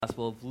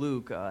Gospel of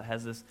Luke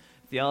has this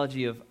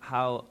theology of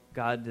how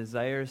God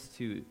desires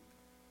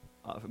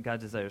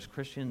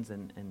Christians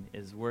and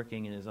is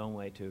working in his own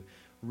way to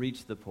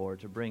reach the poor,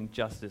 to bring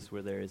justice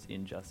where there is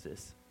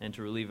injustice, and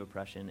to relieve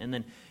oppression. And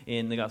then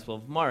in the Gospel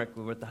of Mark,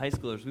 with the high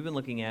schoolers, we've been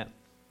looking at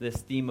this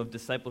theme of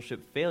discipleship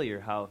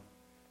failure, how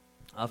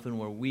often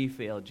where we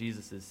fail,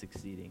 Jesus is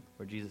succeeding,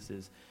 where Jesus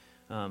is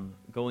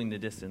going the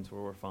distance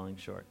where we're falling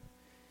short.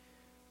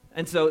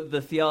 And so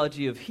the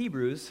theology of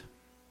Hebrews,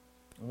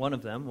 one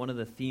of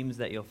the themes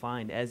that you'll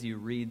find as you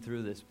read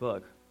through this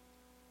book,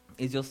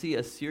 is you'll see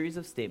a series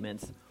of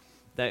statements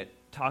that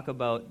talk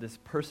about this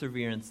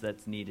perseverance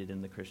that's needed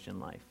in the Christian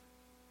life.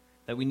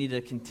 That we need to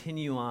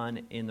continue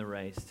on in the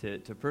race, to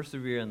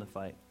persevere in the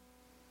fight.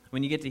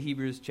 When you get to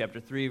Hebrews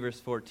chapter 3, verse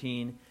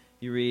 14,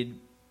 you read,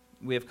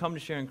 "We have come to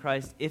share in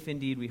Christ if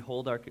indeed we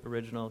hold our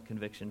original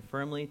conviction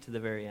firmly to the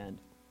very end.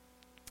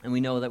 And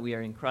we know that we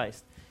are in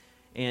Christ."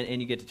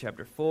 And you get to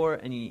chapter 4,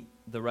 and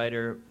the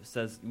writer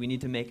says we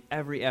need to make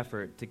every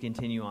effort to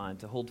continue on,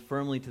 to hold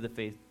firmly to the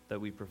faith that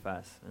we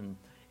profess. And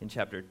in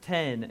chapter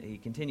 10, he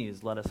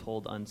continues, "Let us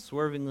hold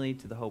unswervingly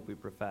to the hope we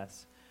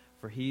profess,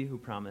 for he who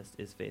promised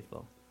is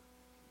faithful."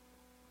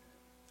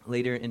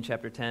 Later in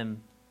chapter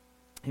 10,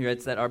 he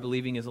writes that our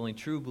believing is only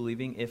true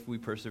believing if we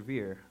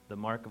persevere. The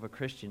mark of a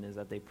Christian is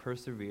that they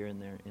persevere in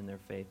their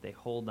faith. They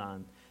hold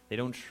on. They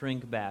don't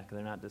shrink back.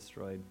 They're not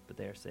destroyed, but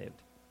they are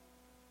saved.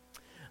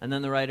 And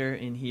then the writer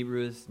in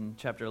Hebrews in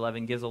chapter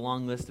 11 gives a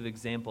long list of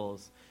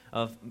examples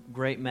of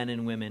great men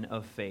and women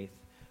of faith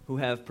who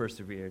have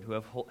persevered, who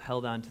have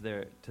held on to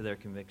their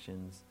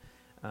convictions.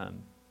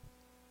 And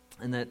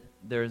that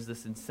there is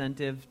this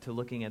incentive to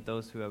looking at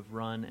those who have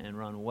run and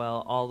run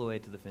well all the way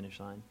to the finish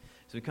line.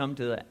 So we come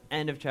to the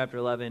end of chapter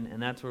 11,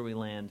 and that's where we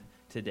land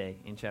today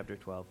in chapter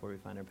 12, where we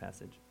find our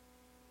passage.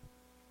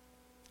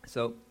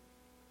 So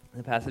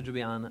the passage will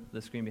be on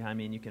the screen behind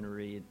me, and you can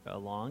read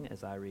along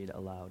as I read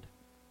aloud.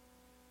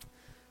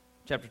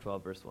 Chapter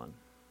 12, verse 1.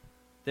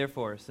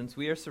 "Therefore, since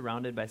we are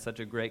surrounded by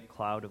such a great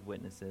cloud of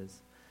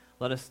witnesses,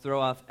 let us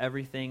throw off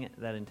everything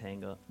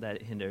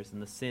that hinders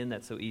and the sin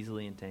that so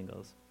easily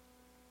entangles.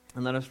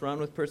 And let us run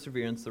with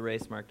perseverance the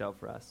race marked out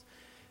for us,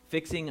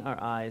 fixing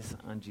our eyes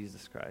on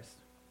Jesus Christ,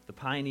 the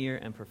pioneer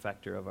and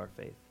perfecter of our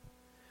faith.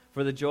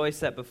 For the joy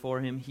set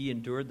before him, he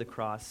endured the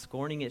cross,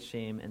 scorning its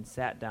shame, and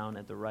sat down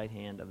at the right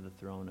hand of the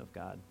throne of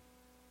God.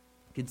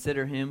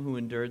 Consider him who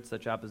endured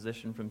such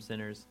opposition from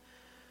sinners,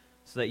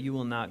 so that you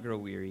will not grow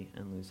weary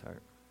and lose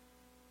heart."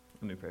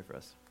 Let me pray for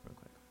us real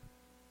quick.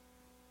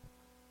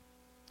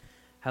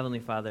 Heavenly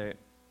Father,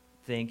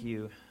 thank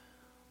you,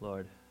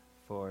 Lord,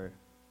 for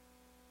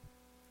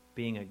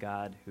being a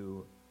God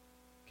who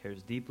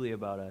cares deeply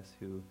about us,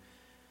 who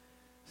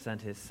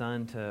sent his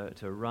Son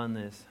to run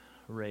this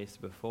race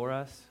before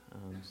us,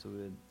 so we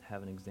would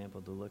have an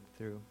example to look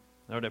through.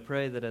 Lord, I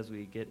pray that as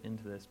we get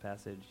into this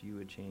passage, you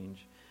would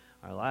change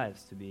our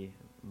lives to be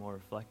more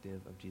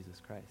reflective of Jesus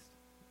Christ.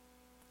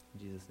 In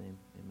Jesus' name,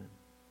 amen.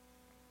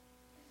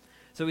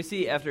 So we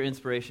see after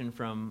inspiration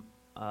from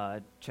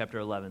chapter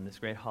 11, this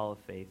great hall of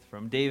faith,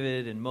 from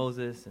David and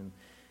Moses and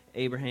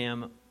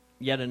Abraham,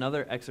 yet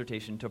another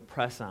exhortation to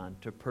press on,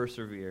 to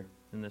persevere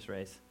in this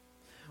race.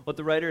 What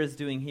the writer is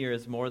doing here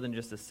is more than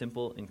just a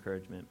simple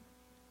encouragement.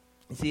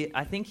 You see,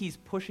 I think he's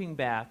pushing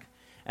back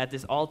at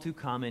this all too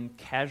common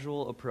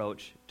casual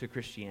approach to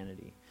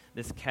Christianity.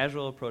 This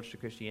casual approach to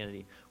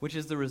Christianity, which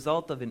is the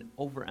result of an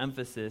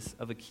overemphasis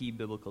of a key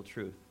biblical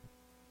truth.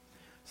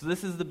 So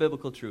this is the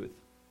biblical truth,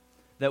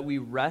 that we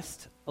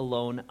rest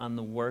alone on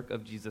the work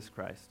of Jesus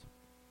Christ,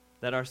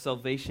 that our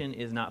salvation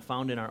is not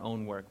found in our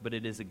own work, but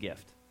it is a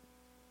gift.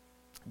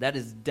 That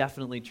is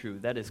definitely true.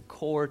 That is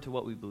core to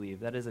what we believe.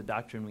 That is a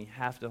doctrine we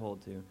have to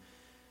hold to.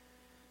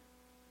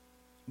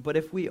 But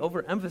if we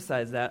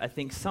overemphasize that, I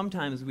think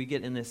sometimes we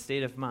get in this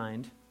state of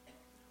mind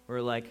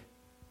where like,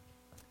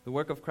 the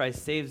work of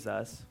Christ saves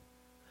us,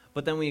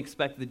 but then we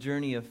expect the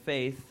journey of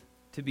faith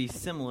to be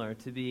similar,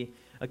 to be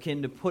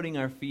akin to putting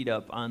our feet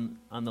up on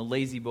the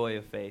lazy boy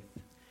of faith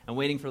and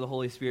waiting for the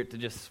Holy Spirit to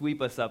just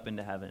sweep us up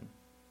into heaven.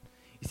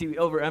 You see, we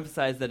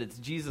overemphasize that it's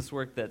Jesus'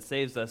 work that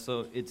saves us,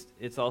 so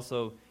it's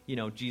also,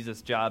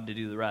 Jesus' job to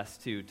do the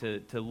rest too,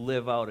 to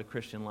live out a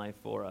Christian life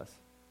for us.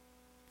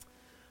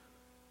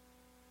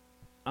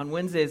 On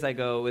Wednesdays, I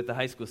go with the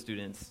high school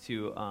students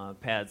to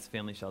PADS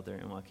Family Shelter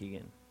in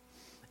Waukegan.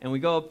 And we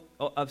go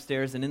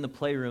upstairs, and in the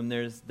playroom,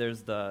 there's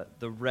the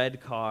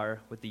red car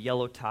with the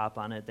yellow top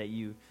on it that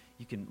you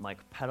can like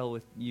pedal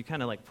with, you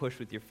kind of like push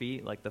with your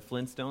feet, like the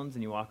Flintstones,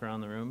 and you walk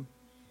around the room.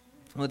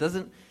 Well,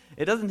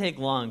 it doesn't take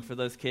long for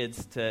those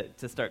kids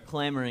to start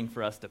clamoring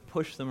for us to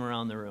push them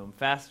around the room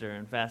faster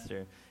and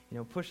faster.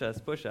 Push us.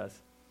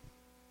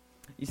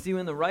 You see,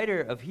 when the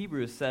writer of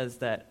Hebrews says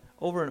that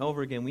over and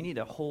over again, we need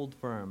to hold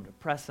firm, to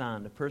press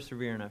on, to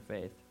persevere in our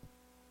faith,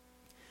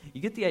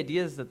 you get the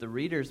ideas that the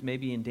readers may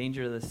be in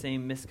danger of the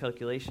same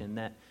miscalculation,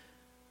 that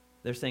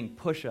they're saying,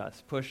 push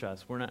us.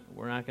 We're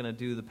not going to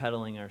do the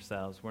pedaling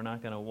ourselves. We're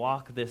not going to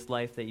walk this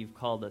life that you've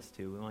called us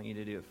to. We want you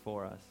to do it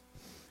for us.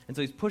 And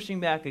so he's pushing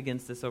back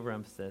against this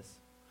overemphasis.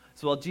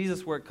 So while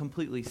Jesus' work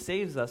completely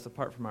saves us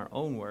apart from our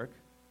own work,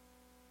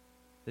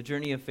 the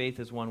journey of faith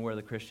is one where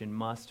the Christian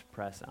must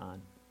press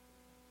on.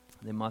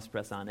 They must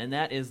press on. And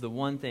that is the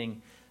one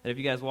thing that if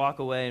you guys walk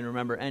away and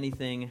remember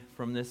anything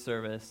from this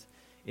service,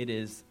 it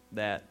is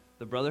that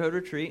the Brotherhood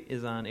Retreat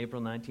is on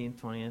April 19th,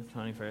 20th,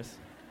 21st.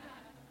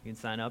 You can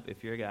sign up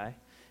if you're a guy.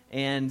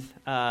 And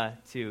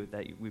two,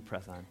 that we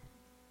press on.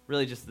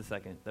 Really just the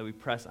second, that we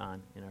press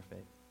on in our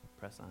faith.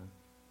 Press on.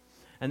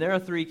 And there are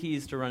 3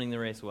 keys to running the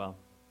race well.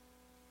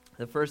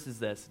 The first is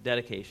this,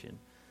 dedication.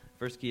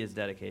 First key is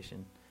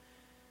dedication.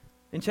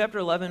 In chapter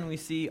 11, we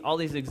see all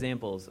these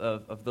examples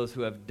of those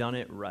who have done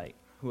it right,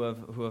 who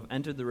have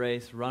entered the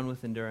race, run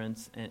with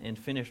endurance, and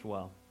finished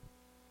well.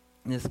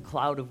 And this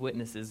cloud of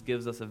witnesses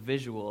gives us a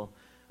visual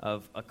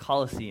of a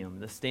Colosseum,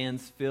 the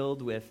stands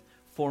filled with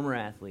former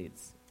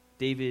athletes,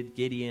 David,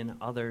 Gideon,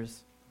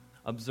 others,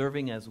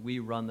 observing as we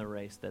run the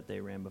race that they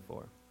ran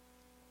before.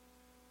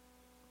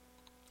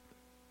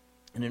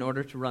 And in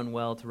order to run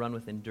well, to run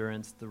with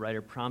endurance, the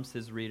writer prompts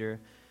his reader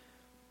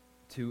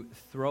to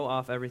throw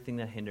off everything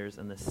that hinders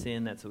and the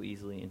sin that so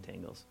easily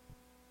entangles.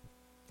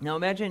 Now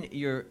imagine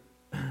you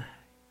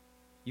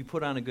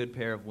put on a good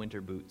pair of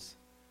winter boots.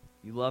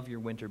 You love your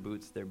winter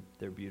boots.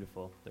 They're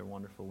beautiful. They're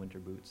wonderful winter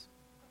boots.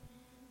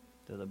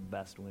 They're the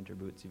best winter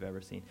boots you've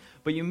ever seen.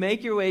 But you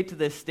make your way to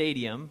this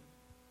stadium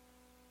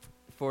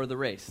for the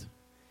race.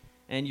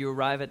 And you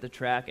arrive at the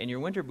track, and your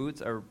winter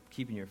boots are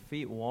keeping your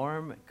feet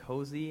warm,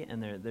 cozy,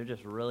 and they're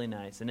just really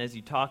nice. And as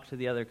you talk to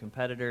the other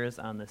competitors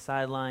on the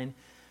sideline,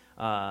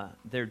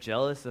 they're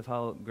jealous of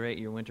how great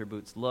your winter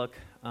boots look.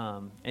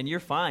 And you're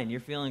fine. You're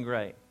feeling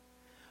great.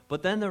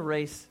 But then the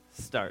race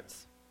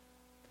starts.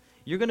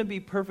 You're going to be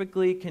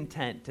perfectly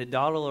content to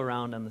dawdle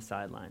around on the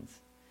sidelines.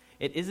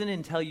 It isn't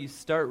until you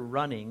start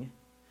running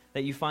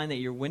that you find that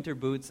your winter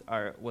boots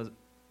was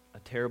a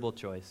terrible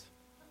choice.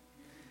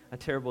 A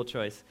terrible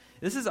choice.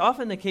 This is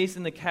often the case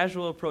in the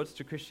casual approach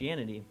to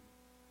Christianity.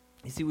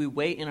 You see, we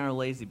wait in our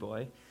lazy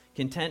boy,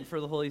 content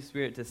for the Holy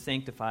Spirit to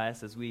sanctify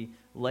us as we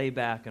lay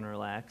back and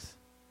relax.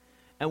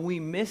 And we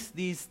miss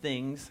these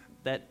things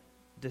that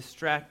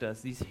distract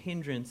us, these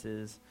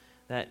hindrances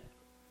that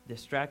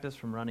distract us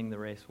from running the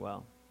race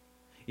well.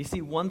 You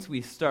see, once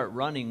we start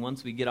running,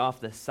 once we get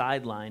off the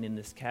sideline in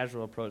this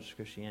casual approach to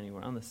Christianity,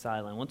 we're on the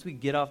sideline. Once we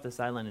get off the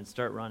sideline and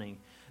start running,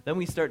 then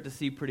we start to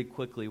see pretty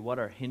quickly what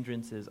our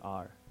hindrances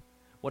are,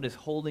 what is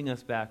holding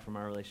us back from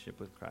our relationship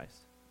with Christ.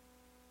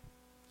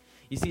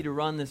 You see, to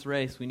run this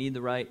race, we need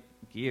the right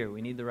gear.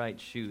 We need the right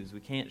shoes.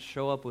 We can't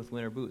show up with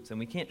winter boots, and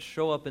we can't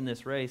show up in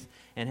this race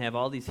and have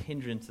all these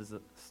hindrances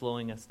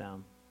slowing us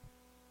down.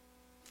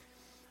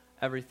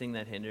 Everything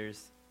that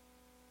hinders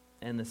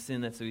and the sin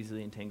that so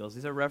easily entangles.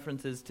 These are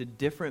references to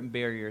different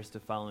barriers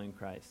to following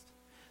Christ.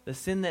 The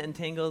sin that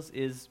entangles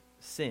is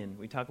sin.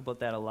 We talk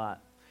about that a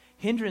lot.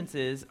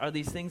 Hindrances are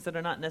these things that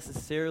are not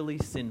necessarily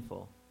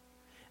sinful,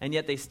 and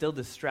yet they still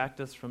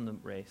distract us from the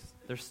race.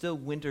 They're still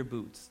winter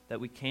boots that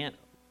we can't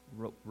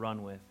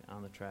run with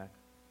on the track.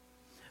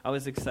 I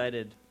was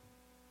excited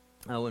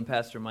when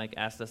Pastor Mike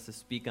asked us to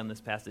speak on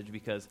this passage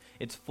because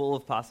it's full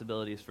of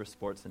possibilities for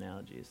sports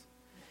analogies.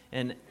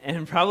 And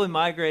probably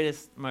my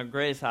greatest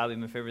hobby,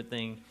 my favorite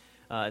thing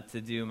to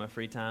do in my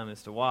free time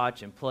is to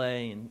watch and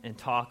play and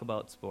talk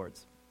about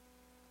sports.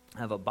 I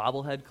have a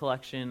bobblehead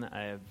collection.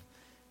 I have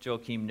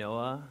Joakim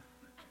Noah,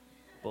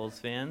 Bulls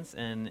fans,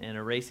 and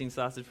a racing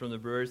sausage from the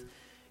Brewers.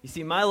 You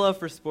see, my love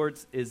for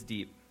sports is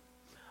deep.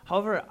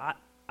 However,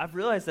 I've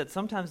realized that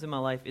sometimes in my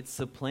life it's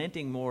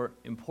supplanting more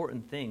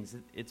important things.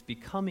 It's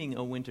becoming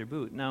a winter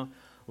boot. Now,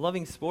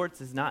 loving sports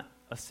is not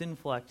a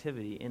sinful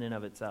activity in and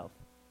of itself.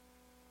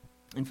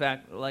 In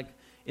fact,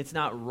 it's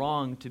not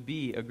wrong to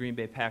be a Green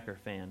Bay Packer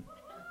fan.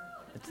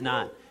 It's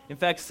not. In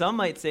fact, some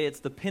might say it's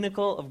the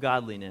pinnacle of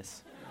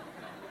godliness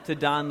to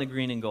don the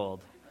green and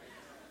gold.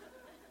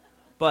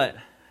 But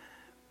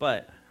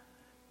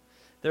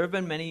there have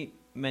been many,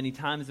 many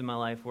times in my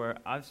life where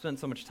I've spent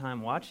so much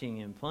time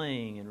watching and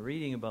playing and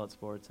reading about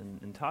sports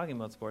and talking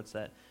about sports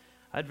that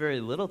I had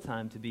very little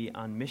time to be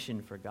on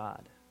mission for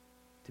God,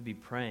 to be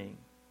praying,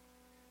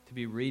 to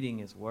be reading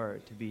His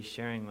Word, to be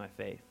sharing my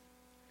faith.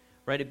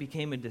 Right? It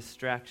became a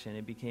distraction.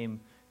 It became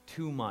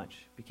too much.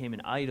 It became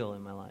an idol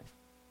in my life.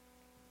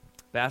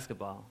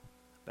 Basketball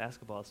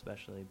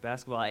especially.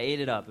 Basketball, I ate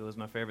it up. It was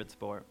my favorite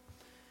sport.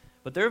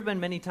 But there have been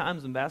many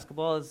times when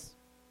basketball has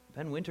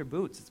been winter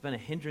boots. It's been a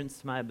hindrance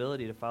to my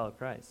ability to follow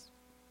Christ.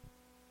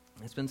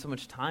 I spent so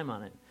much time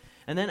on it.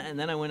 And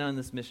then I went on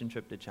this mission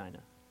trip to China.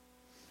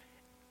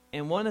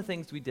 And one of the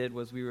things we did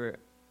was we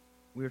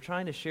were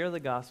trying to share the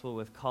gospel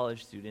with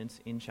college students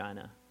in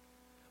China.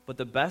 But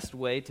the best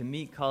way to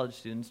meet college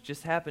students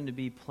just happened to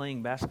be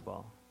playing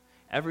basketball.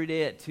 Every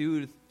day at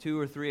 2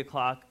 or 3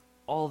 o'clock,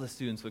 all the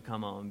students would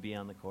come out and be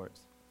on the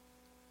courts.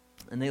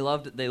 And they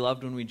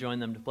loved when we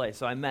joined them to play.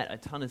 So I met a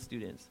ton of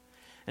students.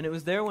 And it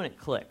was there when it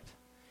clicked.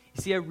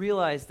 You see, I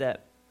realized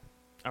that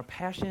our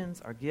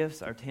passions, our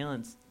gifts, our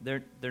talents,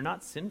 they're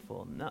not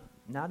sinful,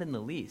 not in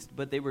the least,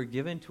 but they were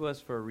given to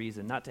us for a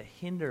reason, not to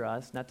hinder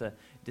us, not to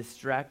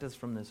distract us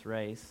from this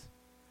race,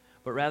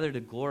 but rather to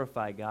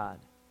glorify God.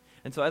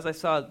 And so as I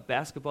saw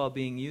basketball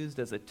being used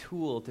as a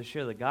tool to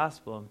share the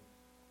gospel,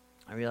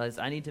 I realized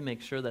I need to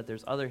make sure that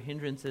there's other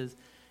hindrances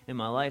in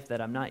my life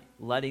that I'm not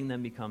letting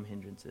them become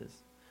hindrances.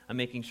 I'm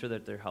making sure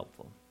that they're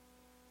helpful.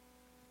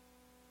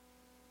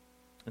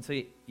 And so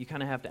you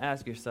kind of have to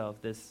ask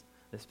yourself, this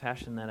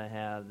passion that I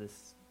have,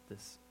 this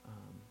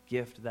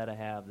gift that I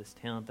have, this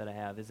talent that I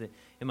have,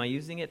 am I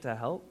using it to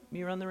help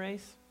me run the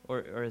race,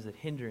 or is it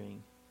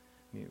hindering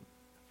me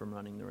from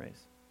running the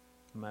race?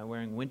 Am I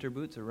wearing winter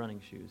boots or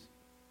running shoes?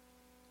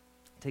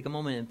 Take a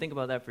moment and think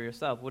about that for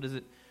yourself. What is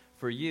it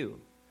for you?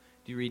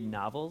 Do you read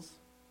novels?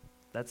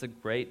 That's a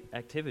great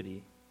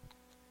activity.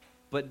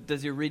 But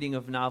does your reading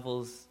of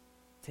novels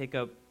take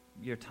up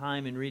your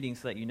time in reading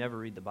so that you never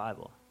read the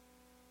Bible?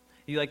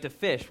 You like to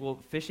fish. Well,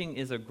 fishing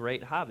is a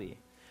great hobby.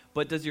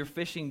 But does your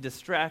fishing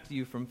distract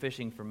you from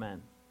fishing for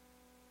men?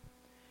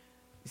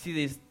 You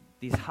see,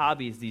 these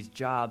hobbies, these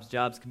jobs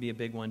can be a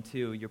big one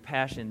too. Your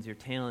passions, your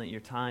talent,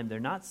 your time, they're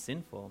not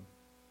sinful.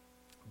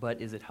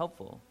 But is it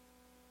helpful?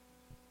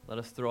 Let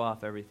us throw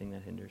off everything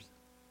that hinders.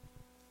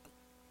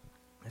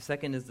 The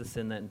second is the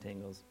sin that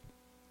entangles.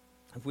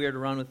 If we are to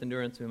run with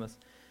endurance, we must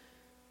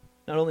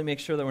not only make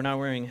sure that we're not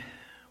wearing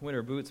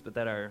winter boots, but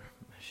that our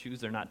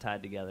shoes are not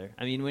tied together.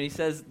 I mean, when he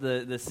says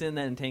the sin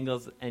that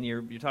entangles, and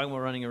you're talking about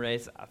running a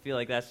race, I feel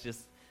like that's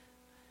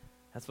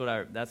what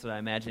I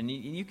imagine.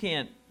 You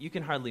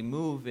can hardly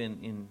move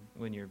in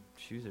when your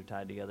shoes are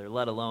tied together,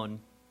 let alone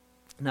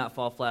not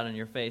fall flat on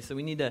your face. So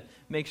we need to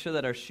make sure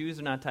that our shoes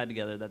are not tied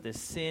together, that this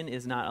sin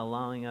is not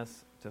allowing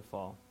us to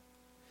fall.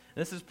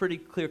 And this is pretty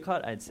clear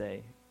cut, I'd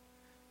say.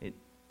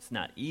 It's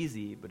not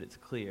easy, but it's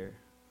clear.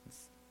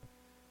 It's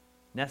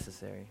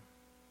necessary.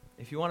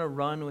 If you want to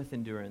run with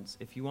endurance,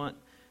 if you want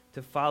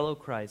to follow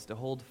Christ, to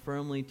hold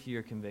firmly to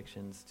your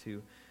convictions,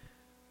 to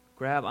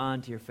grab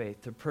on to your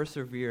faith, to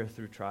persevere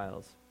through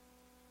trials,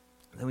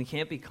 then we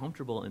can't be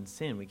comfortable in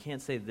sin. We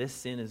can't say this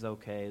sin is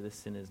okay, this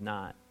sin is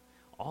not.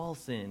 All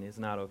sin is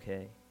not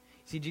okay.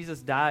 See,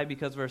 Jesus died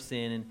because of our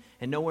sin,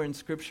 and nowhere in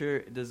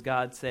Scripture does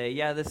God say,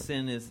 yeah, this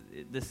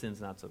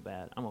sin's not so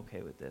bad. I'm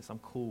okay with this. I'm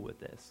cool with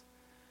this.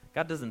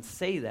 God doesn't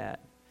say that.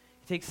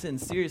 He takes sin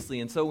seriously.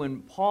 And so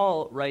when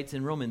Paul writes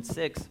in Romans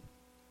 6,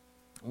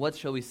 what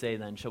shall we say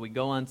then? Shall we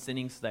go on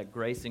sinning so that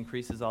grace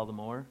increases all the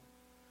more?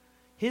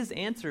 His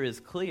answer is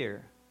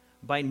clear.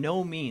 By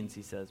no means,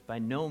 he says, by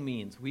no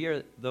means. We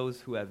are those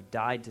who have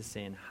died to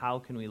sin. How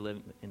can we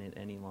live in it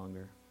any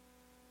longer?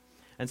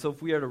 And so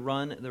if we are to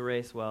run the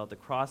race well, to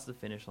cross the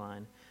finish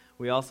line,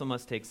 we also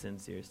must take sin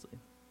seriously.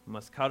 We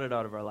must cut it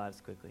out of our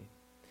lives quickly.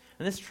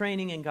 And this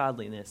training in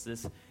godliness,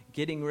 this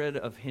getting rid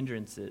of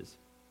hindrances,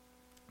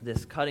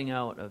 this cutting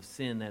out of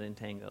sin that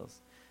entangles,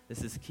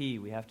 this is key.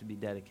 We have to be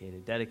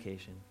dedicated.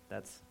 Dedication.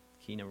 That's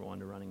key number one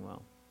to running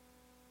well.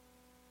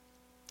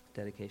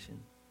 Dedication.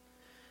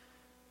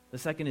 The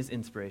second is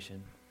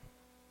inspiration.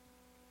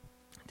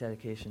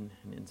 Dedication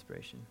and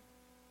inspiration.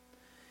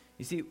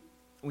 You see,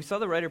 we saw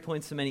the writer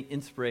points to many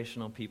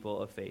inspirational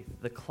people of faith,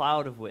 the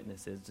cloud of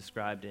witnesses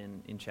described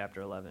in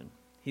chapter 11.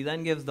 He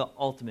then gives the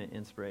ultimate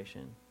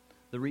inspiration,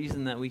 the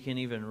reason that we can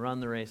even run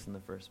the race in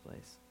the first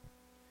place.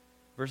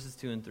 Verses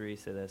 2 and 3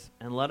 say this,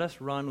 "And let us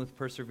run with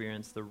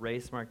perseverance the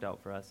race marked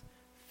out for us,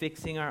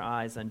 fixing our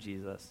eyes on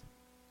Jesus,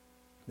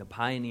 the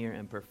pioneer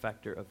and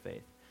perfecter of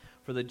faith.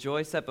 For the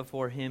joy set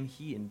before him,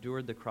 he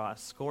endured the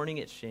cross, scorning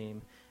its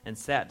shame, and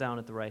sat down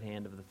at the right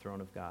hand of the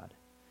throne of God.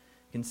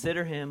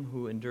 Consider him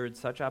who endured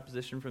such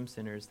opposition from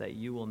sinners, that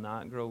you will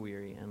not grow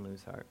weary and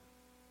lose heart."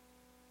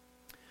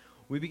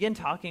 We begin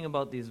talking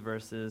about these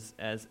verses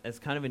as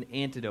kind of an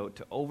antidote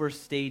to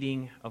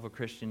overstating of a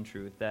Christian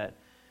truth, that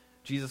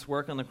Jesus'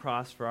 work on the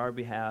cross for our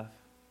behalf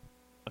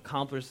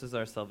accomplishes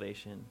our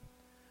salvation.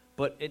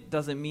 But it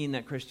doesn't mean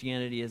that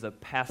Christianity is a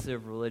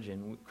passive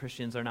religion.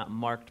 Christians are not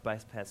marked by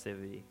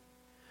passivity.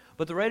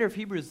 But the writer of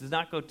Hebrews does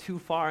not go too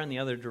far in the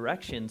other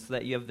direction so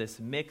that you have this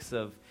mix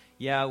of,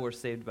 yeah, we're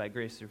saved by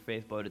grace through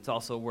faith, but it's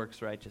also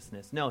works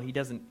righteousness. No, he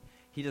doesn't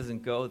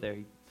go there.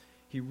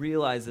 He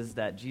realizes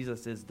that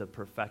Jesus is the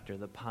perfecter,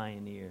 the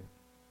pioneer,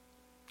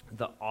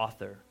 the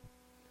author.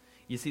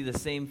 You see, the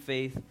same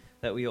faith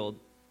that we hold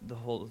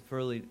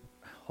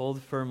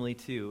firmly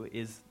to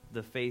is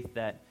the faith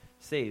that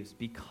saves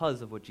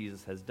because of what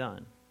Jesus has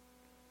done.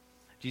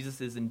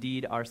 Jesus is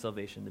indeed our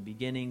salvation, the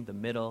beginning, the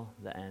middle,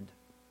 the end.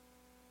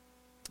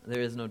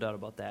 There is no doubt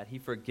about that. He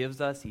forgives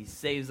us, he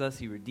saves us,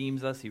 he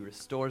redeems us, he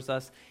restores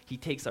us, he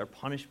takes our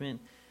punishment.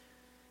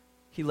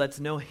 He lets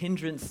no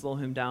hindrance slow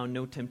him down,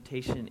 no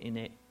temptation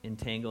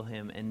entangle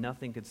him, and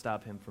nothing could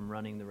stop him from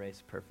running the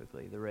race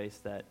perfectly, the race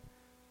that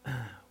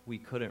we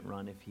couldn't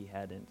run if he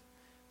hadn't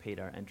paid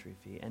our entry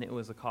fee. And it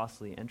was a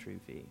costly entry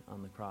fee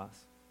on the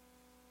cross.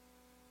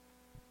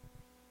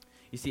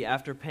 You see,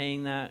 after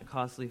paying that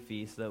costly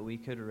fee so that we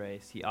could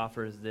race, he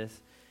offers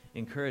this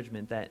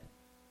encouragement that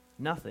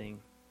nothing,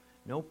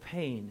 no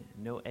pain,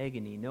 no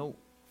agony, no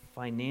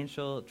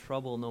financial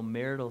trouble, no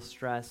marital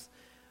stress,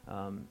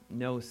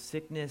 no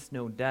sickness,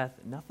 no death,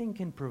 nothing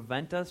can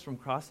prevent us from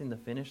crossing the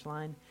finish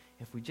line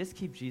if we just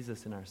keep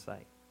Jesus in our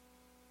sight.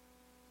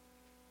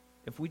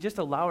 if we just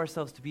allow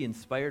ourselves to be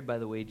inspired by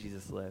the way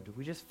Jesus lived, if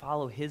we just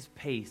follow his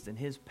pace and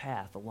his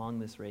path along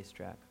this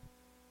racetrack.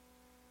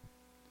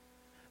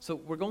 So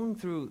we're going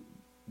through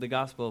the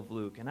Gospel of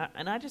Luke, and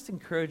I just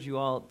encourage you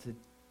all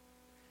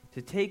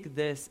to take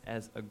this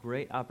as a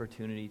great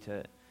opportunity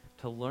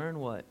to learn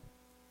what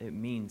it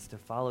means to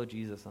follow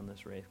Jesus on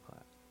this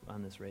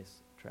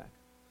racetrack.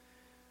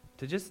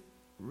 To just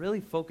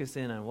really focus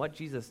in on what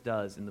Jesus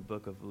does in the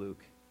book of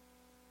Luke,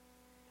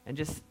 and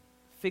just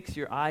fix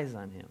your eyes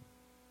on him.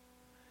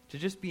 To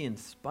just be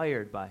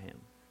inspired by him.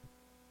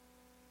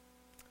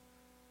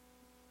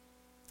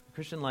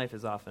 Christian life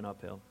is often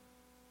uphill.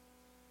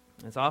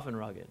 It's often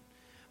rugged.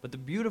 But the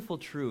beautiful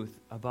truth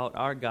about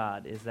our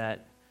God is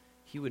that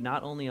he would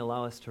not only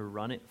allow us to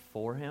run it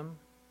for him,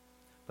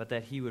 but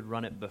that he would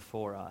run it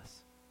before us.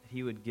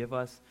 He would give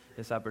us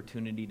this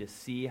opportunity to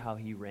see how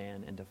he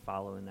ran and to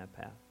follow in that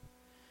path.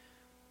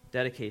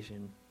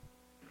 Dedication,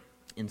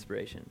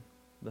 inspiration.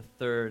 The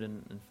third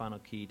and final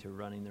key to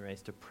running the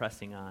race, to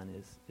pressing on,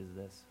 is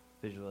this: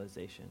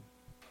 visualization.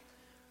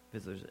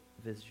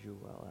 Visualization.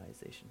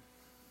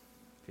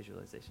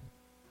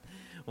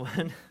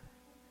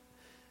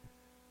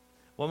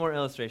 One more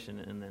illustration,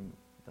 and then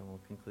we'll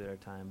conclude our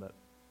time, but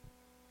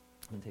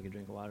I'm going to take a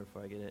drink of water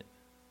before I get it.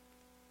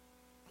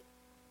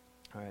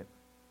 All right.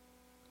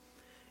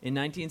 In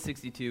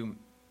 1962,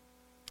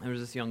 there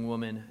was this young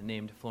woman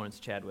named Florence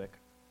Chadwick,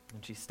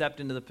 and she stepped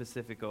into the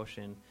Pacific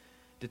Ocean,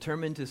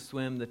 determined to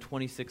swim the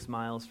 26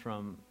 miles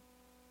from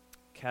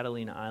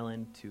Catalina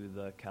Island to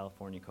the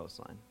California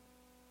coastline.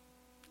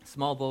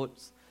 Small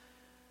boats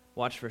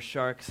watched for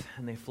sharks,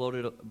 and they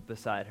floated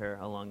beside her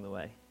along the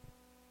way.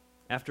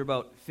 After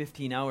about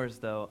 15 hours,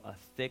 though, a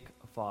thick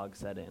fog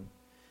set in.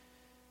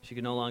 She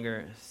could no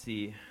longer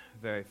see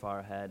very far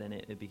ahead, and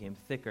it became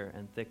thicker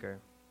and thicker.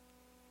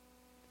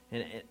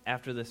 And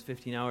after this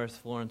 15 hours,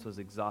 Florence was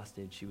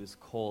exhausted. She was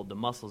cold. The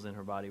muscles in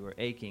her body were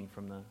aching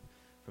from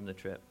the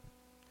trip.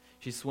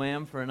 She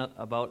swam for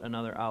about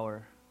another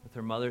hour. With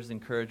her mother's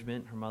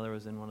encouragement, her mother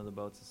was in one of the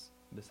boats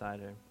beside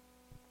her.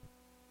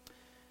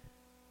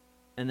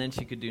 And then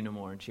she could do no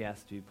more, and she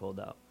asked to be pulled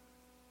out.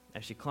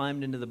 As she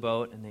climbed into the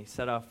boat and they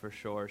set off for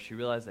shore, she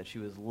realized that she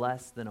was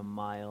less than a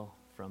mile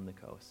from the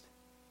coast.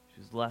 She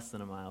was less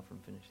than a mile from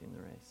finishing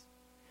the race.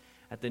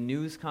 At the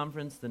news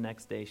conference the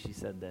next day, she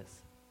said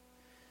this: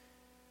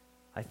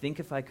 "I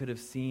think if I could have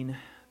seen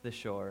the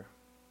shore,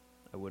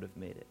 I would have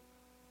made it.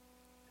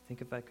 I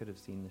think if I could have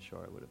seen the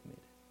shore, I would have made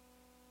it."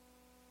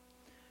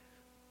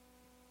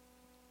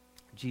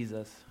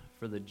 Jesus,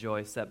 for the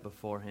joy set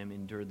before him,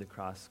 endured the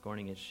cross,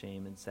 scorning its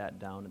shame, and sat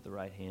down at the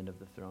right hand of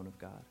the throne of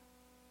God.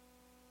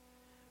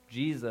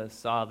 Jesus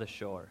saw the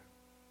shore.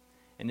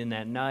 And in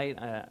that night,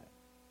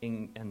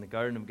 in the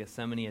Garden of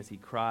Gethsemane, as he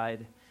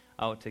cried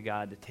out to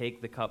God to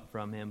take the cup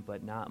from him,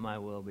 "But not my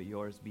will, but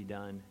yours be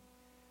done,"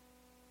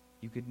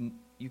 you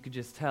could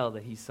just tell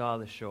that he saw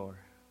the shore.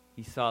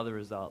 He saw the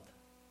result.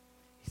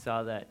 He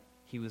saw that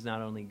he was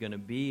not only going to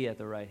be at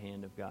the right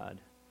hand of God,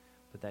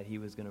 but that he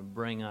was going to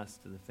bring us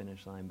to the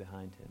finish line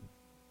behind him.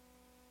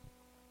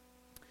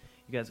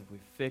 You guys, if we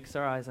fix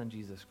our eyes on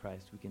Jesus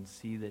Christ, we can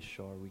see this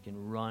shore. We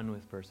can run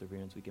with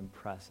perseverance. We can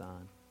press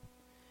on.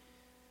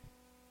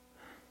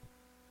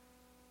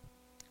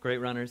 Great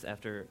runners,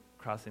 after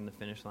crossing the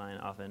finish line,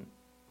 often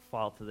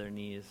fall to their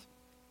knees.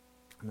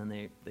 And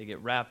then they get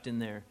wrapped in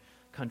their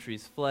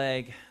country's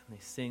flag, and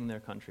they sing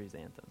their country's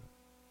anthem.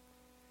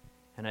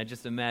 And I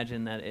just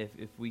imagine that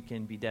if we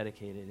can be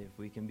dedicated, if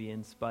we can be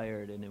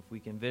inspired, and if we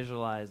can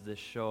visualize this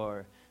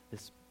shore,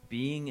 this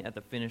being at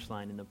the finish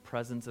line in the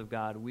presence of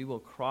God, we will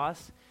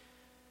cross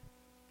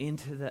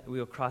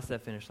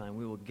that finish line.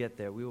 We will get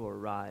there. We will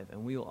arrive,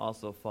 and we will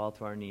also fall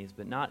to our knees,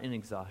 but not in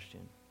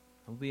exhaustion.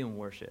 We'll be in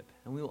worship,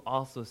 and we will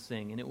also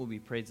sing, and it will be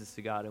praises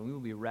to God, and we will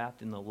be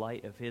wrapped in the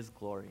light of his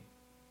glory.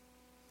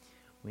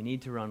 We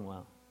need to run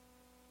well.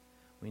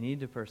 We need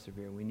to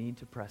persevere. We need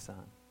to press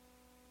on.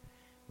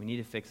 We need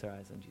to fix our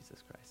eyes on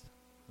Jesus Christ.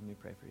 Let me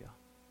pray for y'all.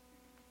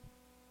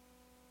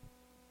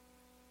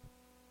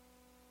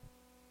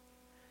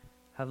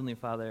 Heavenly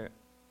Father,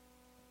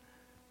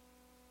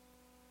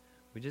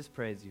 we just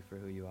praise you for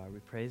who you are. We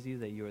praise you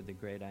that you are the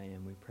great I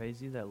am. We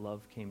praise you that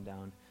love came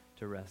down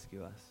to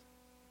rescue us.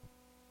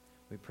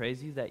 We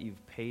praise you that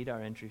you've paid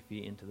our entry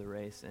fee into the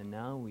race, and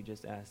now we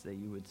just ask that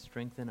you would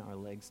strengthen our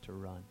legs to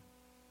run.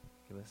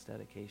 Give us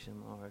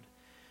dedication, Lord.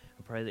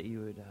 I pray that you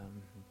would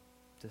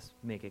just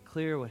make it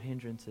clear what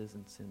hindrances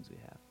and sins we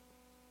have.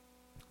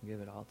 We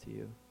give it all to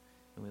you,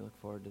 and we look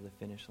forward to the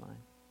finish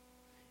line.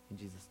 In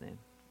Jesus' name,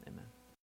 amen.